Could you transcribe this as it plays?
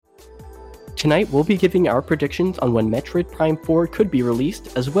Tonight, we'll be giving our predictions on when Metroid Prime 4 could be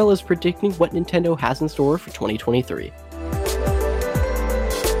released, as well as predicting what Nintendo has in store for 2023.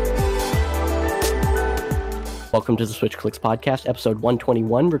 Welcome to the Switch Clicks Podcast, episode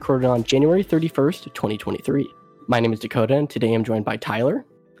 121, recorded on January 31st, 2023. My name is Dakota, and today I'm joined by Tyler.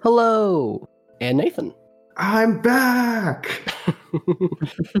 Hello! And Nathan. I'm back!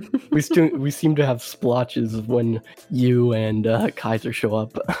 We seem to have splotches of when you and Kaiser show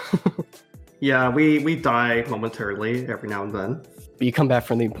up. Yeah, we die momentarily every now and then. But you come back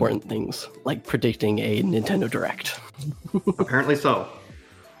from the important things, like predicting a Nintendo Direct. Apparently so.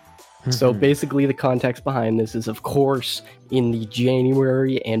 So basically the context behind this is, of course, in the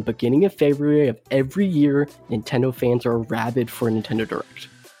January and beginning of February of every year, Nintendo fans are rabid for a Nintendo Direct.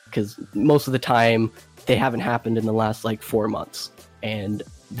 Because most of the time, they haven't happened in the last, 4 months. And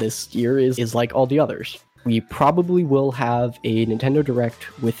this year is like all the others. We probably will have a Nintendo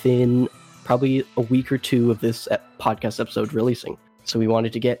Direct within probably a week or two of this podcast episode releasing. So we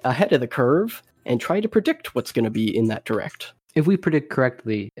wanted to get ahead of the curve and try to predict what's going to be in that Direct. If we predict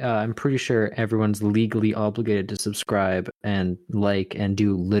correctly, I'm pretty sure everyone's legally obligated to subscribe and like and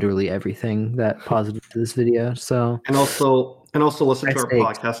do literally everything that positive to this video. So and also listen to our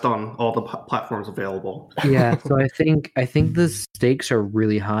podcast on all the platforms available. Yeah, so I think the stakes are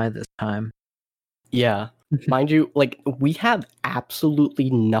really high this time. Yeah, mind you, we have absolutely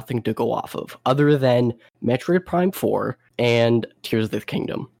nothing to go off of other than Metroid Prime 4 and Tears of the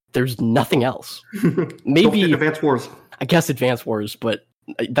Kingdom. There's nothing else. Maybe Advance Wars. I guess Advance Wars, but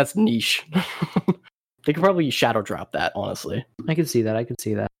that's niche. They could probably shadow drop that, honestly. I can see that.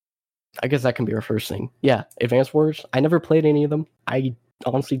 I guess that can be our first thing. Yeah, Advance Wars. I never played any of them. I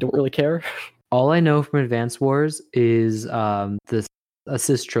honestly don't really care. All I know from Advance Wars is this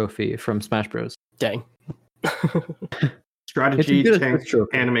assist trophy from Smash Bros. Dang. Strategy tank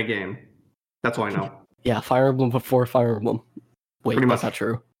anime game. That's all I know. Yeah, Fire Emblem before Fire Emblem. Wait, pretty that's much not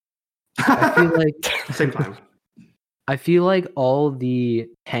true. I feel like same time. I feel like all the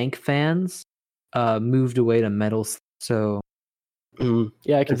tank fans moved away to Metal, so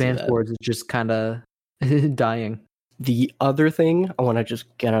yeah, I can see Advance that. Wars is just kind of dying. The other thing I want to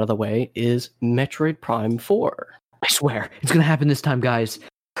just get out of the way is Metroid Prime 4. I swear, it's going to happen this time, guys.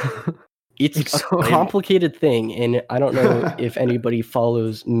 It's a complicated thing, and I don't know if anybody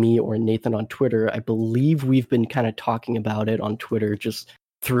follows me or Nathan on Twitter. I believe we've been kind of talking about it on Twitter just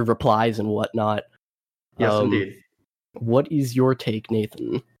through replies and whatnot. Yes, indeed. What is your take,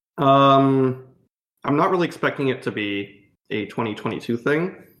 Nathan? I'm not really expecting it to be a 2022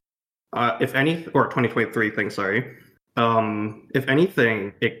 thing. If any, or 2023 thing, sorry. If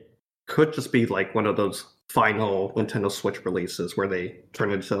anything, it could just be like one of those final Nintendo Switch releases where they turn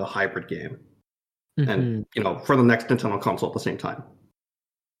it into a hybrid game. And, for the next Nintendo console at the same time.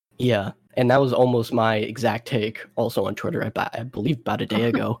 Yeah, and that was almost my exact take also on Twitter, I believe about a day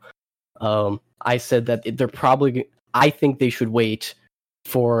ago. I said that I think they should wait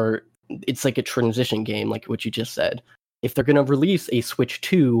for, it's like a transition game, like what you just said. If they're going to release a Switch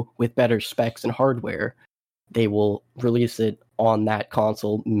 2 with better specs and hardware, they will release it on that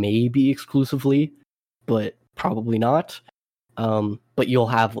console, maybe exclusively, but probably not. But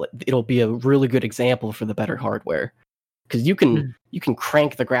it'll be a really good example for the better hardware. Because you can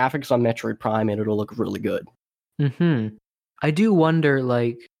crank the graphics on Metroid Prime and it'll look really good. I do wonder,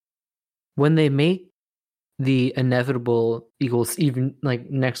 when they make the inevitable equals even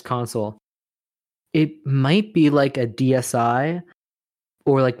next console, it might be like a DSi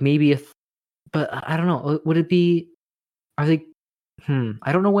or maybe but I don't know. Would it be? Are they?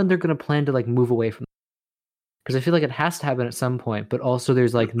 I don't know when they're gonna plan to move away from. Because I feel like it has to happen at some point, but also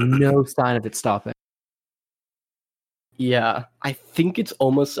there's no sign of it stopping. Yeah, I think it's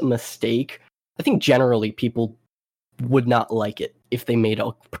almost a mistake. I think generally people would not like it if they made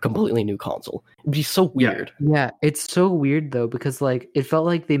a completely new console. It'd be so weird. Yeah, it's so weird though, because it felt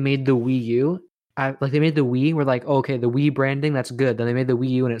like they made the Wii U. They made the Wii. We're like, okay, the Wii branding, that's good. Then they made the Wii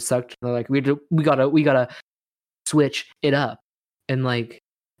U and it sucked. And they're like, we gotta switch it up, and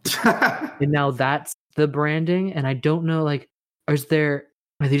and now that's the branding. And I don't know, are they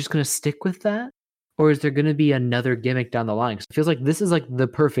just gonna stick with that, or is there gonna be another gimmick down the line? Because it feels like this is the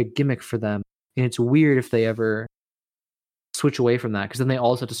perfect gimmick for them, and it's weird if they ever switch away from that, because then they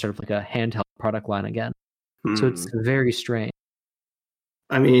also have to start a handheld product line again. So it's very strange.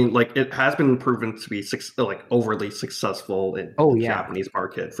 I mean, it has been proven to be overly successful in the Japanese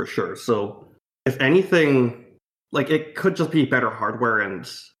market for sure. So if anything, it could just be better hardware and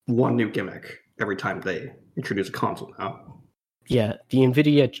one new gimmick every time they introduce a console now. Yeah, the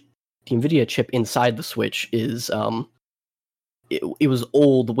NVIDIA chip inside the Switch is it was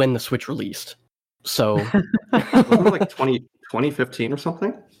old when the Switch released. So Wasn't it like 2015 or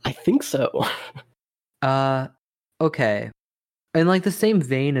something? I think so. Okay. In like the same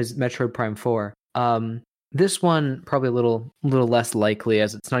vein as Metroid Prime 4, this one probably a little less likely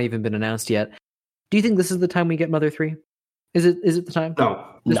as it's not even been announced yet. Do you think this is the time we get Mother 3? Is it the time? No,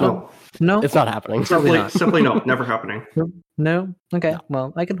 This No. one? No? It's not happening. Probably not. Simply no, never happening. No? Okay. No.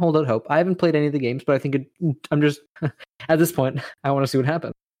 Well, I can hold out hope. I haven't played any of the games, but I think I'm just at this point, I want to see what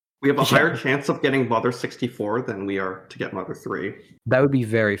happens. We have a Yeah. higher chance of getting Mother 64 than we are to get Mother 3. That would be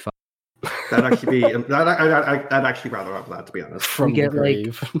very fun. That'd actually be. I'd actually rather have that, to be honest. From We the get, like,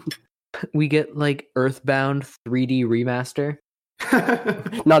 grave. We get like Earthbound 3D remaster.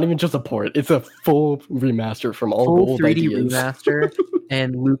 Not even just a port. It's a full remaster from all the Full old 3D ideas. remaster,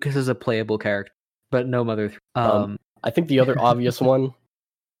 and Lucas is a playable character, but no Mother 3. I think the other obvious one,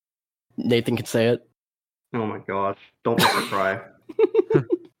 Nathan can say it. Oh my gosh! Don't make me cry.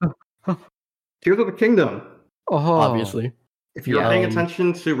 Tears of the Kingdom. Obviously. If you're Yeah. paying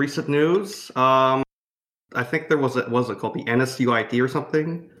attention to recent news, I think there was it called the NSUID or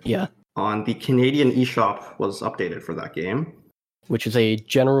something Yeah. on the Canadian eShop was updated for that game, Which is a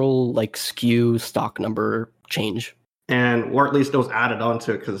general like SKU stock number change. and or at least it was added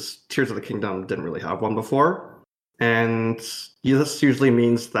onto it because Tears of the Kingdom didn't really have one before, and this usually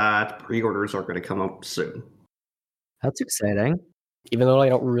means that pre-orders are going to come up soon. That's exciting. Even though I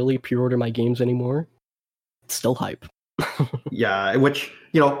don't really pre-order my games anymore, it's still hype. Yeah, which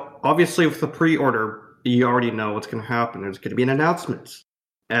obviously with the pre-order, you already know what's going to happen. There's going to be an announcement,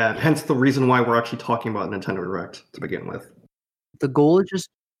 and hence the reason why we're actually talking about Nintendo Direct to begin with. The goal is just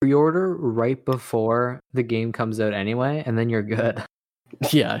pre-order right before the game comes out anyway, and then you're good.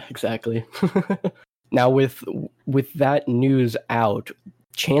 Yeah, exactly. Now with that news out,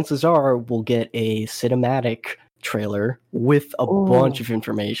 chances are we'll get a cinematic trailer with a bunch of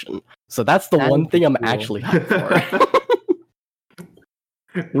information. So that's the That one would be thing I'm cool. actually hyped for.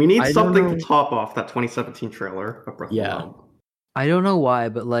 We need I don't something know. to top off that 2017 trailer of Breath of the Yeah. Wild. I don't know why,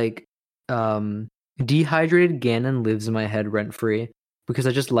 but like, dehydrated Ganon lives in my head rent free because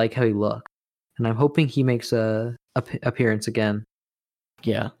I just like how he looks, and I'm hoping he makes a appearance again.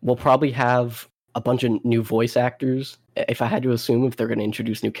 Yeah, we'll probably have a bunch of new voice actors. If I had to assume, if they're going to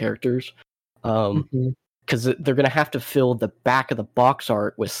introduce new characters, because they're going to have to fill the back of the box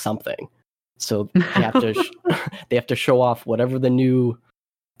art with something. So they have to they have to show off whatever the new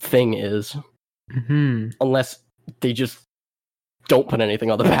thing is, unless they just don't put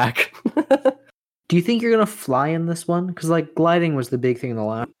anything on the back. Do you think you're gonna fly in this one? Because like gliding was the big thing in the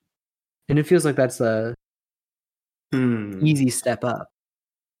last, and it feels like that's a easy step up.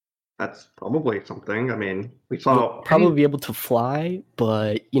 That's probably something. I mean, we You'll saw. probably be able to fly,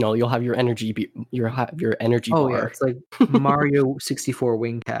 but you'll have your energy your energy Oh bar. yeah, it's like Mario 64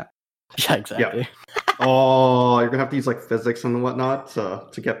 wing cap. Yeah, exactly. Oh, you're gonna have to use like physics and whatnot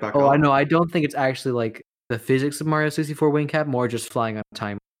to get back. Oh, up. I know. I don't think it's actually like the physics of Mario 64 wing cap, more just flying on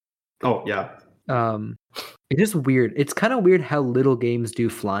time. Oh yeah. It's just weird. It's kind of weird how little games do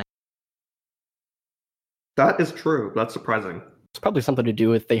flying. That is true. That's surprising. It's probably something to do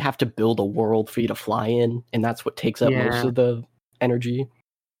with they have to build a world for you to fly in, and that's what takes up most Yeah. of the energy.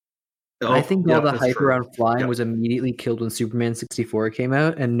 I think all the that's hype true. around flying Yeah. was immediately killed when Superman 64 came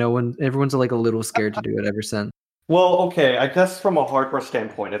out, and everyone's like a little scared to do it ever since. Well, okay. I guess from a hardware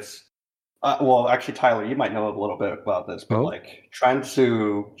standpoint, it's well, actually, Tyler, you might know a little bit about this, but Oh. like trying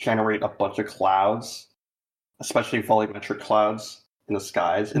to generate a bunch of clouds, especially volumetric clouds in the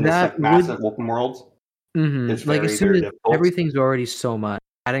skies in this That like massive open world. It's Like very, as soon very as difficult. everything's already so much,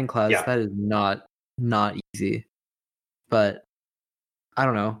 adding clouds, Yeah. that is not easy. But I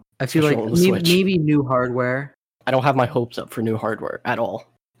don't know. I feel Especially like on the Switch. maybe new hardware. I don't have my hopes up for new hardware at all.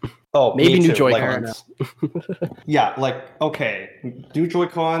 Oh, Maybe me new too. Like, Joy-Cons. yeah, like okay, new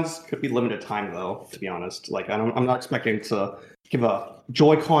Joy-Cons could be limited time though. To be honest, like I'm not expecting to give a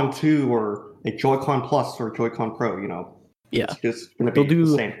Joy-Con 2 or a Joy-Con Plus or Joy-Con Pro. Yeah, it's just gonna be They'll the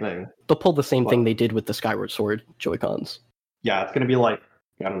do- same thing. they'll pull the same thing What? they did with the Skyward Sword Joy-Cons. Yeah, it's gonna be like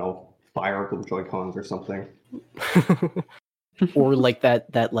I don't know, Fire Emblem Joy-Cons or something. Or like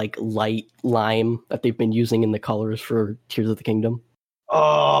that like light lime that they've been using in the colors for Tears of the Kingdom.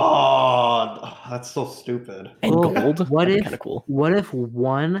 Oh, that's so stupid. And Well, gold. what That'd be if- kind of cool. What if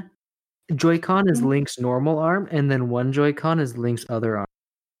one Joy-Con is Link's normal arm, and then one Joy-Con is Link's other arm?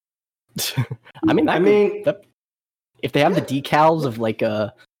 That if they have the decals of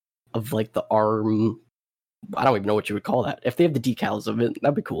the arm, I don't even know what you would call that. If they have the decals of it,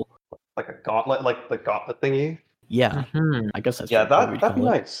 that'd be cool. Like a gauntlet, like the gauntlet thingy. Yeah, Mhm. I guess that's Yeah, what we'd that'd be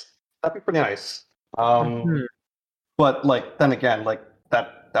call it. nice. That'd be pretty nice. Mhm. But like then again, like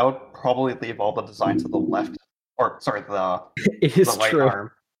that would probably leave all the design to the left, or sorry, It is the right true.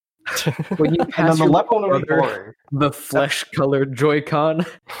 arm. When you And pass then the your left one would be brother boring. the flesh-colored Joy-Con,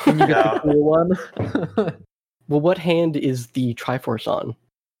 and you get Yeah. the cool one. Well, what hand is the Triforce on?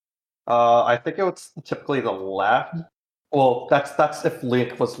 I think it was typically the left. Well, that's if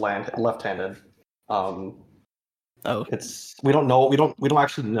Link was left-handed. Oh, It's we don't know. We don't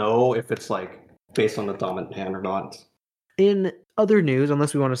actually know if it's like based on the dominant hand or not. In other news,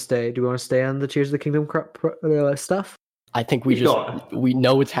 unless we want to stay, do we want to stay on the Tears of the Kingdom stuff? I think we Keep going. we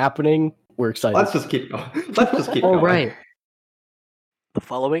know it's happening. We're excited. Let's just keep going. Let's just keep All going. right. The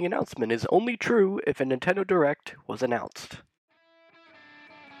following announcement is only true if a Nintendo Direct was announced.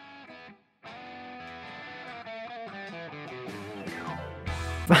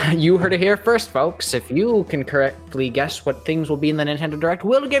 You heard it here first, folks. If you can correctly guess what things will be in the Nintendo Direct,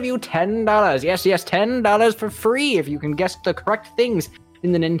 we'll give you $10. Yes, $10 for free if you can guess the correct things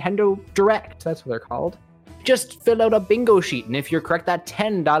in the Nintendo Direct. That's what they're called. Just fill out a bingo sheet, and if you're correct, that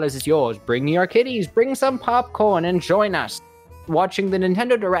 $10 is yours. Bring your kiddies, bring some popcorn, and join us watching the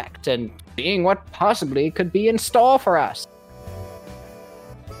Nintendo Direct and seeing what possibly could be in store for us.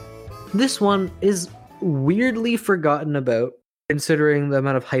 This one is weirdly forgotten about, considering the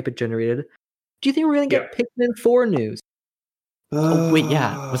amount of hype it generated. Do you think we're going to get Pikmin 4 news? Oh, wait,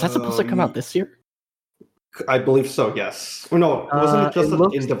 yeah. Was that supposed to come out this year? I believe so, yes. Or no, wasn't it just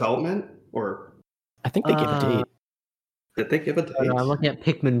looks- in development? Or I think they gave a date. did they give a date? I'm looking at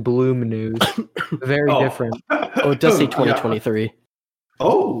Pikmin Bloom news. Very different. Oh, it does say 2023. Yeah.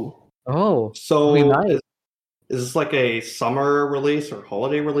 Oh, Oh, so we might. is this like a summer release or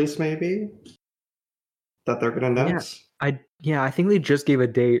holiday release maybe that they're going to announce? I think they just gave a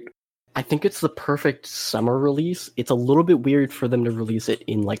date. I think it's the perfect summer release. It's a little bit weird for them to release it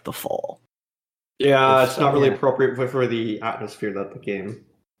in like the fall. Yeah, it's not really yeah. appropriate for the atmosphere that the game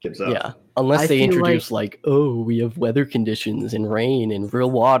gives out. Yeah, unless I they feel introduce like, oh, we have weather conditions and rain and real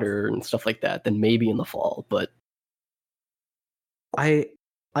water and stuff like that, then maybe in the fall. But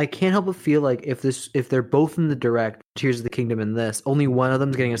I can't help but feel like if they're both in the Direct, Tears of the Kingdom and this, only one of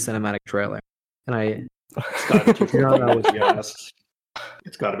them's getting a cinematic trailer. And It's got to be Tears of the No, Kingdom, to be honest.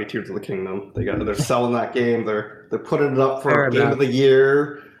 It's got to be Tears of the Kingdom. They're selling that game. They're putting it up for Fair Game enough. of the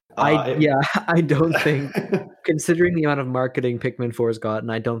Year. I don't think, considering the amount of marketing Pikmin 4 has gotten,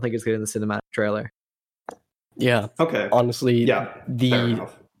 I don't think it's getting the cinematic trailer. yeah, Okay. honestly, Yeah. Fair the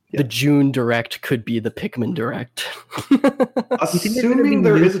enough. the June Direct could be the Pikmin Direct. think they're gonna be Assuming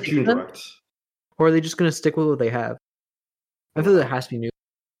there new is a June Pikmin? Direct. Or are they just going to stick with what they have? I feel there has to be new.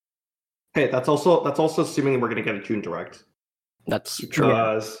 Hey, that's also assuming we're going to get a June Direct. That's true.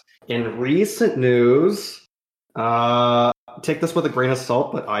 Because in recent news, take this with a grain of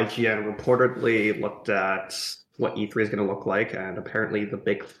salt, but IGN reportedly looked at what E3 is going to look like, and apparently the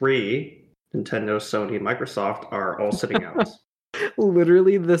big three, Nintendo, Sony, and Microsoft, are all sitting out.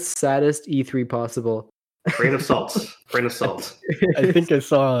 Literally the saddest E3 possible. Grain of salt. Grain of salt. I think I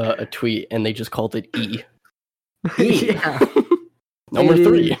saw a tweet and they just called it E. Yeah. Number It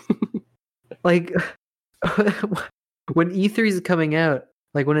 3. is. Like, when E3 is coming out,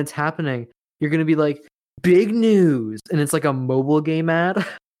 like when it's happening, you're going to be like, big news. And it's like a mobile game ad.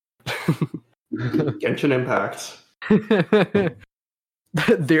 Genshin Impact.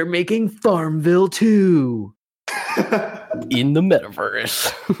 They're making Farmville 2. In the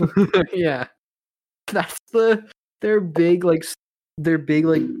metaverse. Yeah. That's their big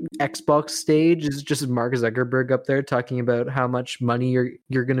Xbox stage is just Mark Zuckerberg up there talking about how much money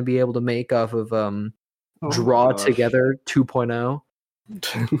you're going to be able to make off of Draw Together 2.0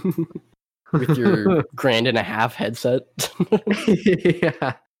 With your $1.50 headset.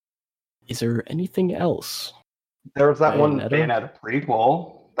 Yeah. Is there anything else? There was that one Bayonetta? Bayonetta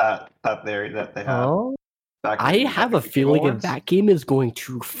prequel that they had. Oh, back I in have a the Game feeling Awards. that game is going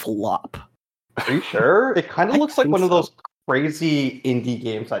to flop. Are you sure? It kind of I looks like think one of so. those crazy indie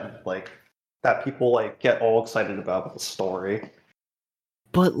games that people get all excited about with the story.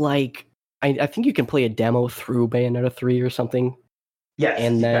 But like, I think you can play a demo through Bayonetta 3 or something. Yes,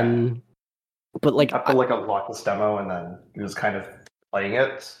 And you can. then, but like, You have to unlock this demo and then you're just kind of playing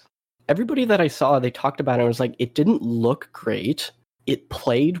it. everybody that I saw, they talked about it and was like, it didn't look great. It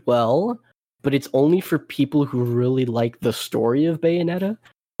played well, but it's only for people who really like the story of Bayonetta.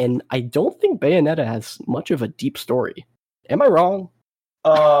 And I don't think Bayonetta has much of a deep story. Am I wrong?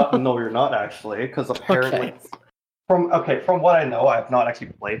 No, you're not actually, because apparently, Okay. from what I know, I have not actually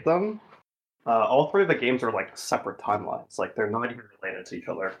played them. All three of the games are like separate timelines, like they're not even related to each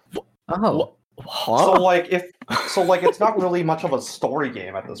other. oh, Huh? So it's not really much of a story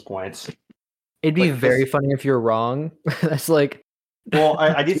game at this point. It'd be Like, very this- funny if you're wrong. That's like. Well,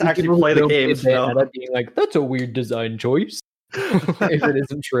 I need to actually people who play the don't game. play So. Bayonetta being like, that's a weird design choice. If it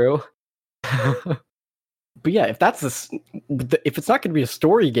isn't true. But yeah, if if it's not going to be a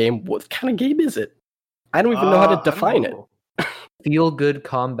story game, what kind of game is it? I don't even know how to define it. Feel good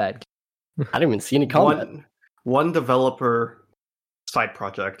combat. I don't even see any combat. One developer side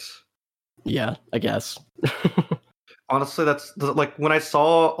project. Yeah, I guess. Honestly, that's like when I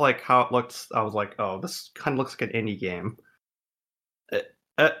saw like how it looks, I was like, oh, this kind of looks like an indie game.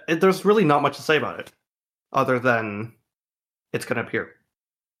 There's really not much to say about it, other than it's going to appear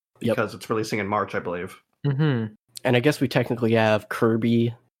because it's releasing in March, I believe. Mm-hmm. And I guess we technically have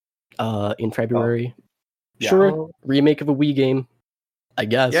Kirby in February. Yeah. Sure, remake of a Wii game, I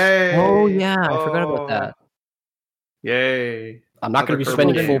guess. Yay! Oh yeah, I forgot about that. Yay! I'm not going to be Another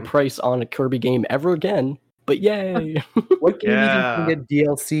spending Kirby full game. price on a Kirby game ever again, but yay! What game Yeah. you think can get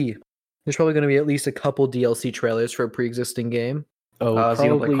DLC? There's probably going to be at least a couple DLC trailers for a pre-existing game. Oh, Xenoblade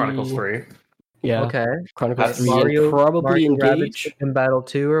probably Chronicles 3. Yeah, Okay. Chronicles 3 Mario, and probably Mario Rabbids Engage. in Battle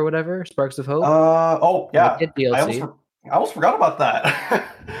 2 or whatever. Sparks of Hope. Yeah. Get DLC. I almost forgot about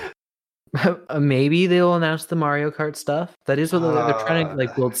that. Maybe they'll announce the Mario Kart stuff. That is what they're trying to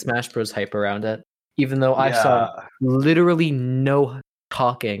like build Smash Bros hype around it. Even though I saw literally no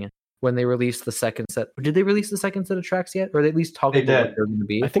talking when they released the second set. Did they release the second set of tracks yet? Or they at least talking about what they're going to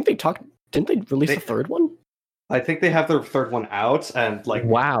be? I think they talked. Didn't they release the third one? I think they have their third one out, and like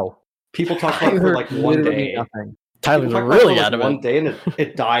wow, people talked about it for like one day. Nothing. Tyler's really out of it. One day, and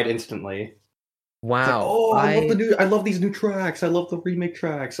it died instantly. Wow! Like, I love these new tracks. I love the remake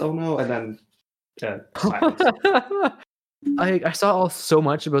tracks. Oh no! And then silence. I saw so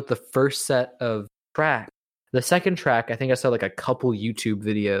much about the first set of tracks. The second track, I think I saw like a couple YouTube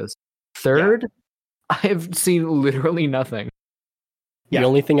videos. Third, I have seen literally nothing. The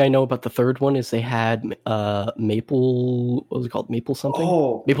only thing I know about the third one is they had Maple. What was it called? Maple something?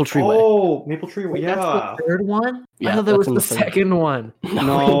 Maple Treeway. Oh, Maple Treeway. Wait, Yeah. that's the third one? Yeah, I thought that was that's in the the third. second one.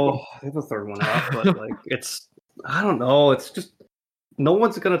 No, they have a third one out, but like it's I don't know. It's just no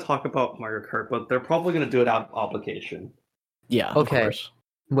one's gonna talk about Mario Kart, but they're probably gonna do it out of obligation. Yeah. Okay. Of course.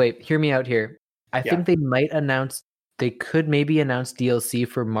 Wait, hear me out here. I think they might announce. They could maybe announce DLC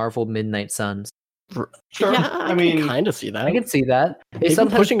for Marvel Midnight Suns. Sure. Yeah, I mean, kind of see that. I can see that. They They've been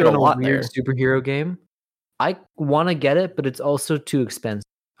sometimes pushing it put a on lot weird there. superhero game. I want to get it, but it's also too expensive.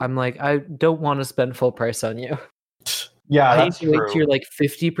 I'm like, I don't want to spend full price on you. yeah, I need that's to wait true. till you're like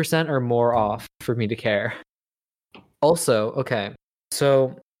 50% or more off for me to care. Also, okay,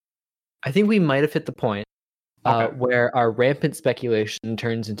 so I think we might have hit the point where our rampant speculation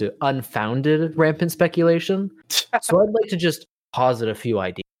turns into unfounded rampant speculation. So I'd like to just posit a few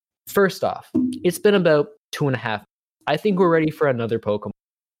ideas. First off, it's been about 2.5. I think we're ready for another Pokemon.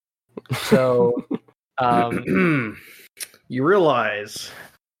 So, you realize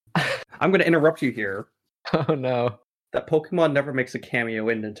I'm going to interrupt you here. oh no. That Pokemon never makes a cameo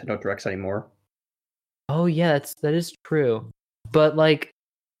in Nintendo Directs anymore. Oh yeah, that is true. But like,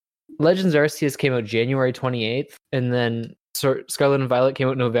 Legends Arceus came out January 28th, and then Scarlet and Violet came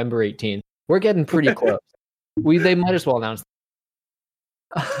out November 18th. We're getting pretty close. They might as well announce.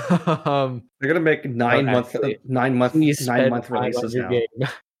 They're gonna make 9 month releases now.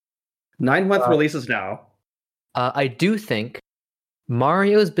 9 month releases now. I do think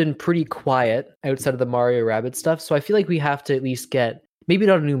Mario's been pretty quiet outside of the Mario Rabbids stuff, so I feel like we have to at least get maybe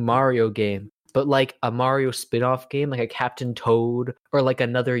not a new Mario game, but like a Mario spin-off game, like a Captain Toad or like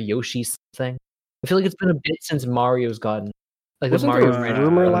another Yoshi thing. I feel like it's been a bit since Mario's gotten like Wasn't the Mario there a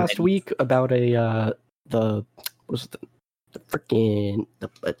rumor last week about the freaking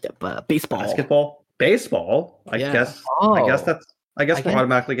baseball. Baseball. I Yeah. guess we're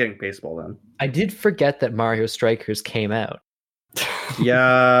automatically getting baseball then. I did forget that Mario Strikers came out.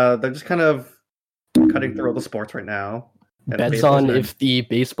 Yeah, they're just kind of cutting through all the sports right now. And Bets baseball's on good. if the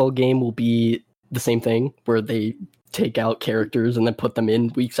baseball game will be the same thing, where they take out characters and then put them in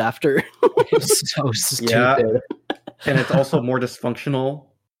weeks after. It's so stupid. Yeah. And it's also more dysfunctional.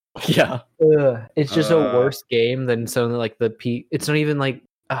 Yeah. It's just a worse game than something like the P. It's not even like.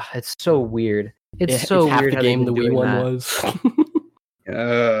 It's so weird. It's so half weird the how game they've the been Wii doing one that.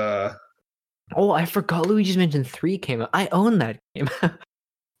 was. Oh, I forgot Luigi's Mansion 3 came out. I own that game.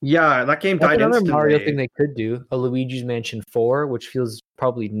 Yeah, that game That's died another instantly. Mario thing they could do. A Luigi's Mansion 4, which feels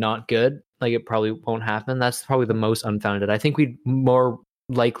probably not good. Like it probably won't happen. That's probably the most unfounded. I think we'd more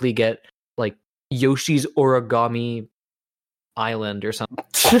likely get like Yoshi's Origami Island or something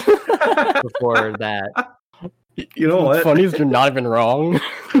before that. You know what? Funny is you're not even wrong.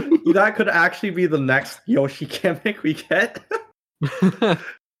 That could actually be the next Yoshi gimmick we get.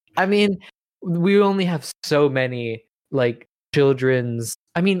 I mean, we only have so many like children's.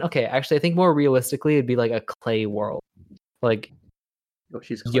 I mean, okay, actually, I think more realistically, it'd be like a clay world, like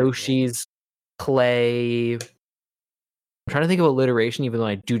Yoshi's clay. I'm trying to think of alliteration, even though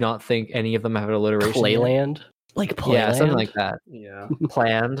I do not think any of them have an alliteration. Playland, like Playland, yeah, something like that. Yeah.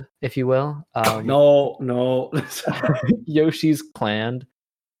 Planned, if you will. No. Yoshi's planned.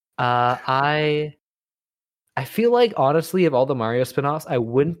 I feel like honestly, of all the Mario spin-offs, I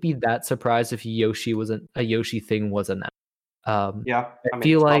wouldn't be that surprised if Yoshi wasn't a Yoshi thing was announced. Yeah. I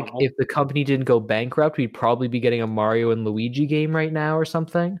feel like if the company didn't go bankrupt, we'd probably be getting a Mario and Luigi game right now or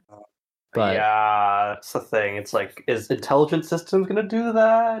something. But yeah, that's the thing. It's like, is Intelligent Systems gonna do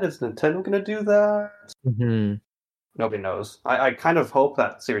that? Is Nintendo gonna do that? mhm. Nobody knows. I kind of hope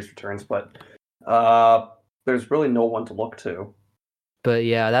that series returns, but there's really no one to look to. But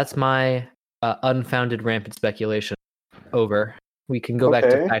yeah, that's my unfounded rampant speculation. Over. We can go back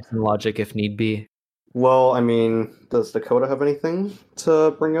to Okay. facts and logic if need be. Well, I mean, does Dakota have anything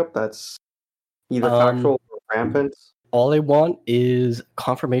to bring up that's either factual or rampant? All I want is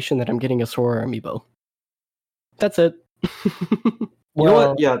confirmation that I'm getting a Sora amiibo. That's it. You know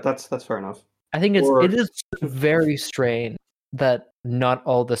what? Yeah, that's fair enough. I think it is very strange that not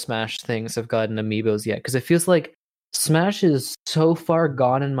all the Smash things have gotten amiibos yet, because it feels like Smash is so far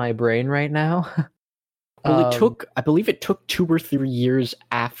gone in my brain right now. Well, I believe it took 2 or 3 years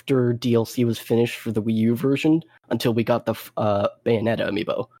after DLC was finished for the Wii U version until we got the Bayonetta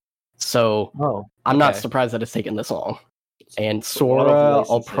amiibo. So I'm not surprised that it's taken this long. And Sora,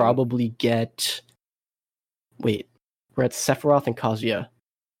 I'll probably get. Wait, we're at Sephiroth and Kazuya.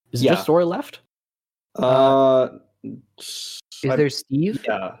 Is it just Sora left? Is there Steve?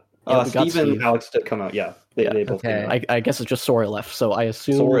 Yeah. Steve and Alex did come out. Yeah, they both came out. I guess it's just Sora left. So I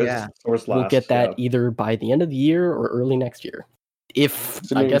assume Sora's we'll get that either by the end of the year or early next year, if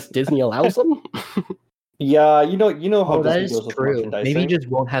I guess Disney allows them. Yeah, you know how that Disney is deals with true. merchandising. Maybe he just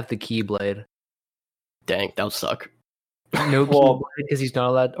won't have the Keyblade. Dang, that would suck. No Keyblade because he's not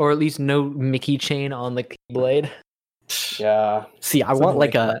allowed, or at least no Mickey chain on the Keyblade. Yeah. See, I want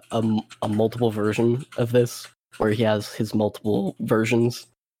like a multiple version of this where he has his multiple versions.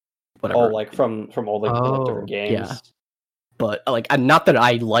 Whatever. Oh, like from all the different games. Yeah. But like, not that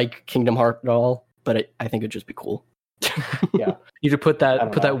I like Kingdom Hearts at all, but I think it'd just be cool. Yeah. You should put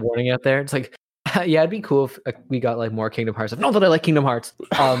that warning out there. It's like, yeah, it'd be cool if we got like more Kingdom Hearts. Not that I like Kingdom Hearts.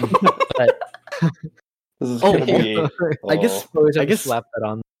 But this is gonna be. I guess slap that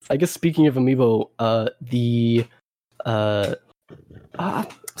on. I guess speaking of amiibo, the Splatoon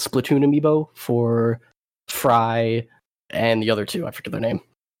amiibo for Fry and the other two, I forget their name.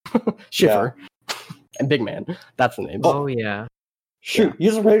 Shiver and Big Man. That's the name. Oh yeah. Shoot, you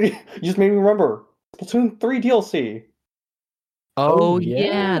just made me remember Splatoon 3 DLC. Oh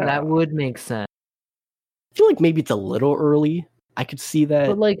yeah, that would make sense. I feel like maybe it's a little early. I could see that.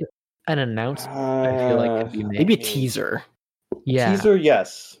 But like an announcement, I feel like could be made. Maybe a teaser. Yeah. Teaser,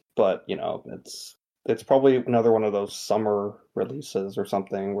 yes, but it's probably another one of those summer releases or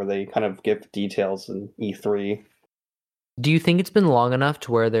something where they kind of give details in E3. Do you think it's been long enough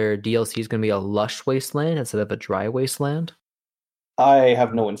to where their DLC is going to be a lush wasteland instead of a dry wasteland? I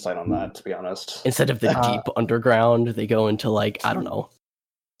have no insight on that, to be honest. Instead of the deep underground, they go into like, I don't know,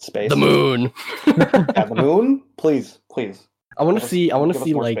 space. The moon. Yeah, the moon. Please. I want to see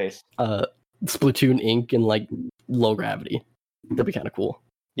like space. Splatoon Inc. in like low gravity. That'd be kind of cool.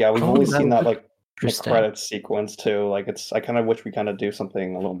 Yeah, we've only seen that like the credits sequence too. Like I kind of wish we kind of do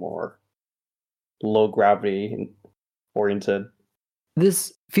something a little more low gravity oriented.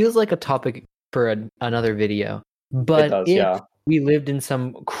 This feels like a topic for another video, but if we lived in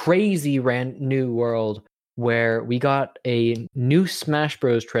some crazy new world where we got a new Smash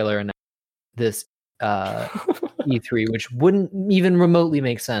Bros. Trailer announced this E3, which wouldn't even remotely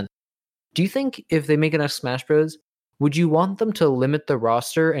make sense. Do you think if they make enough Smash Bros., would you want them to limit the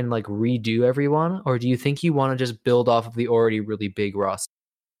roster and like redo everyone, or do you think you want to just build off of the already really big roster?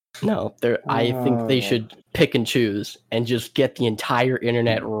 No, I think they should pick and choose and just get the entire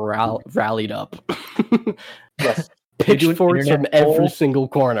internet rallied up. Yes. Pitchforks from every single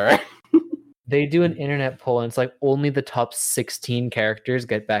corner. They do an internet poll and it's like only the top 16 characters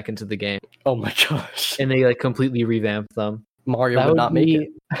get back into the game. Oh my gosh. And they like completely revamp them. Mario would not make it.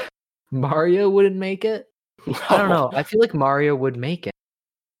 Mario wouldn't make it? No. I don't know. I feel like Mario would make it.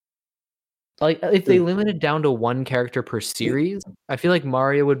 Like, if they limited down to one character per series, I feel like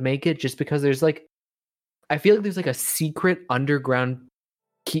Mario would make it just because there's like... I feel like there's like a secret underground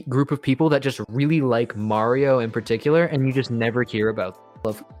group of people that just really like Mario in particular, and you just never hear about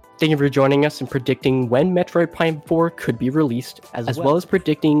them. Thank you for joining us in predicting when Metroid Prime 4 could be released, as well as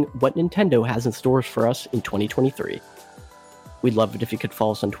predicting what Nintendo has in stores for us in 2023. We'd love it if you could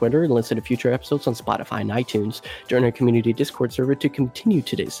follow us on Twitter and listen to future episodes on Spotify and iTunes. Join our community Discord server to continue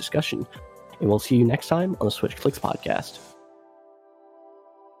today's discussion. And we'll see you next time on the Switch Clicks podcast.